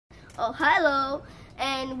Oh, hello.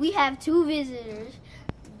 And we have two visitors,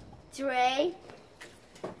 Dre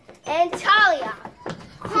and Talia.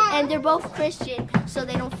 And they're both Christian, so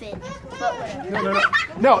they don't fit. But whatever.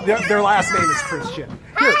 No, their last name is Christian.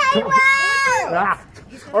 Here. Ah.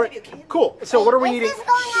 All right, cool. So what are we eating? Is this going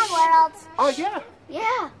on Worlds? Oh, yeah.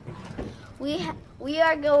 Yeah. We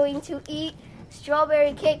are going to eat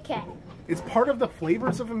strawberry Kit Kat. It's part of the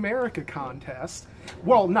Flavors of America contest.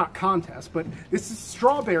 Well, not contest, but this is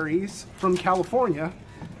strawberries from California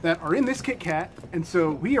that are in this Kit Kat, and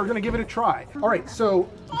so we are going to give it a try. All right, so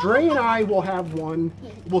Dre and I will have one.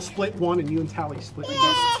 We'll split one, and you and Tally split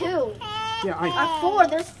one. There's two. Yeah, I know. Four.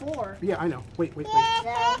 There's four. Yeah, I know. Wait.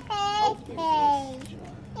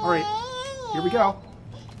 All right, here we go.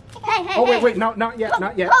 Hey. Oh, wait, no, not yet,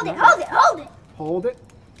 not yet. Hold it. Hold it.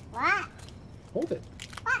 What? Hold it.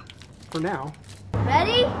 For now.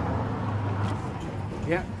 Ready?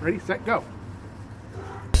 Yeah, ready, set, go.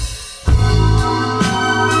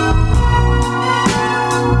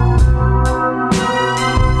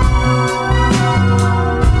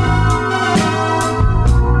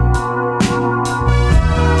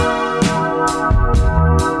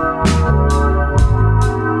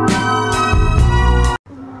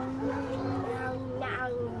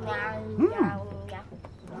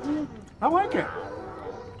 I like it.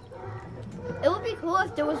 It would be cool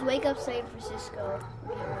if there was Wake Up San Francisco.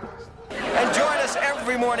 And join us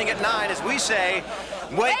every morning at 9 as we say,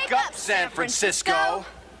 Wake up, San Francisco.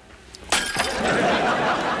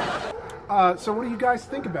 So what do you guys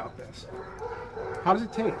think about this? How does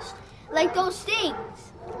it taste? Like those things.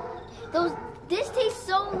 This tastes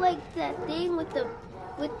so like that thing with that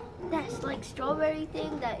like strawberry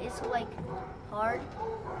thing that is like hard.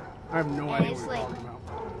 I have no And idea it's what you're like- talking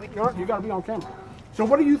about. You gotta be on camera. So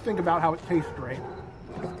what do you think about how it tastes, Dre?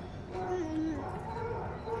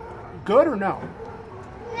 Good or no?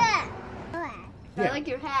 Yeah. I like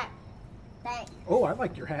your hat. Thanks. Oh, I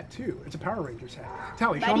like your hat too. It's a Power Rangers hat.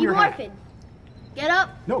 Tally, show them Mighty your hat. Morphin. Get up.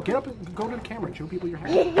 No, get up and go to the camera and show people your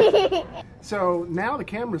hat. So now the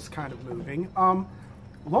camera's kind of moving.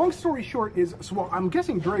 Long story short is, so well, I'm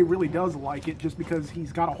guessing Dre really does like it just because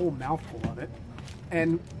he's got a whole mouthful of it.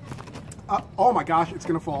 And, oh my gosh, it's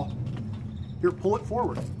gonna fall. Here, pull it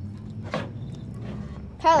forward.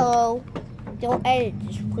 Hello. Don't edit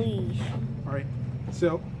this, please. All right,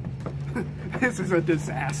 so this is a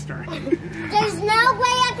disaster. There's no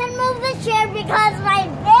way I can move the chair because my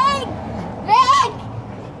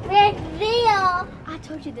big wheel. I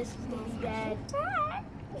told you this was gonna be bad.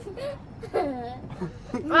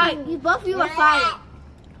 Right, both of you are fired.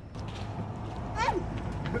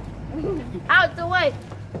 Out the way.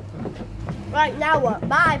 Right, now what?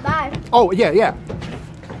 Bye. Oh, yeah.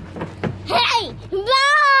 Hey, bye.